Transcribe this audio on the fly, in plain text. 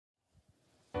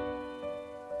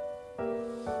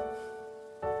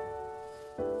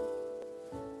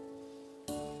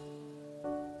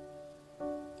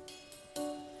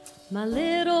My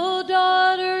little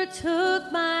daughter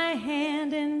took my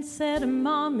hand and said,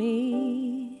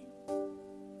 "Mommy,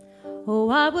 oh,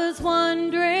 I was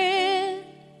wondering,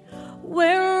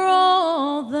 where are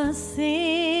all the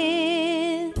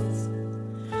sins?"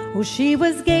 Oh, she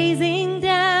was gazing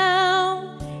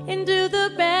down into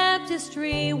the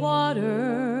baptistry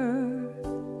water,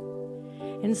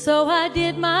 and so I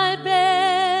did my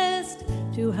best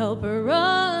to help her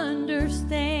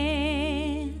understand.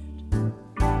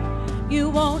 You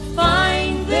won't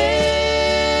find them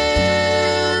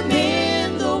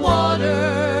in the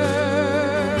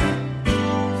water.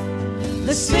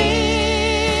 The sins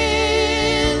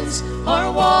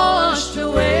are washed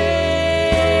away.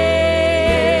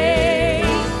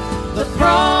 The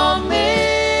promise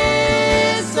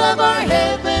of our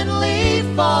Heavenly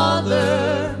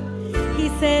Father, He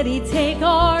said He'd take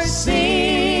our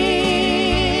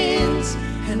sins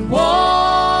and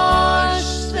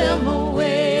wash them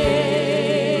away.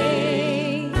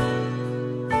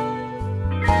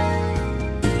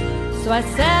 So I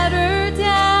sat her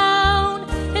down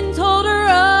and told her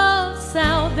of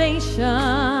salvation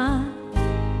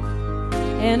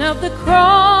and of the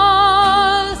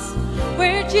cross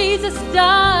where Jesus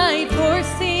died for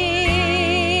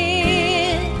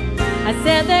sin. I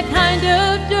said that kind of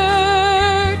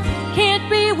dirt can't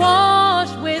be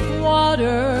washed with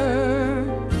water,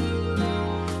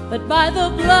 but by the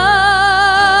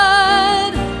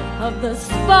blood of the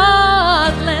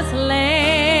spotless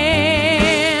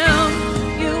Lamb.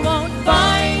 You won't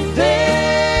find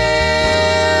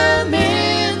them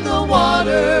in the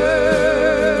water.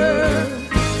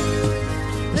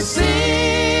 The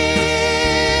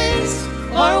sins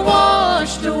are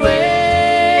washed away.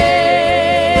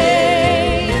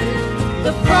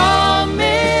 The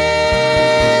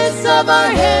promise of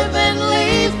our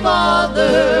Heavenly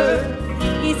Father,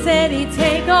 He said He'd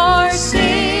take our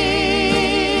sins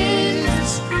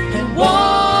and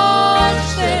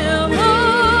wash them.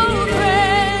 Oh,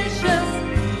 precious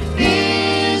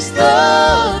is the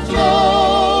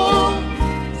flow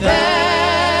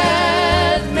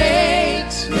that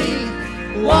makes me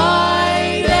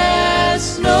white as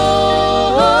snow.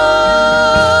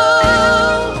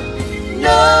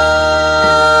 No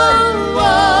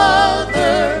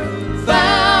other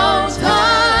fount I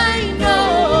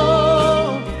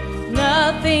know,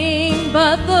 nothing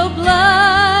but the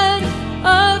blood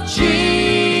of Jesus.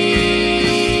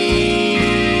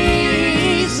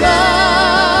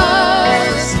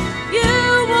 You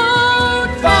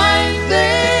won't find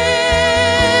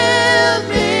them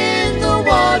in the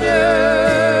water.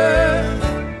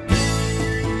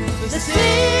 The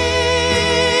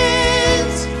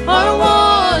sins are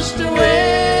washed away.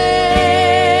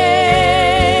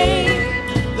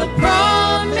 The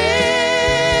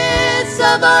promise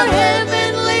of our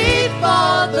Heavenly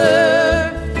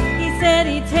Father, He said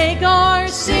He'd take our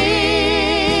sins.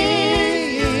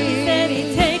 He said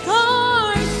He'd take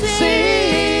our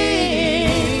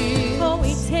sins. Oh,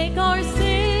 He'd take our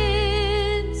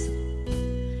sins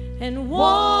and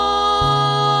wash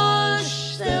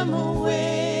them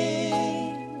away.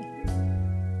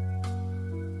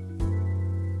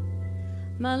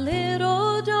 My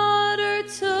little daughter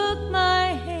took my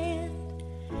hand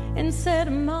and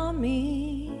said,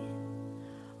 "Mommy,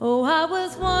 oh, I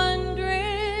was wondering,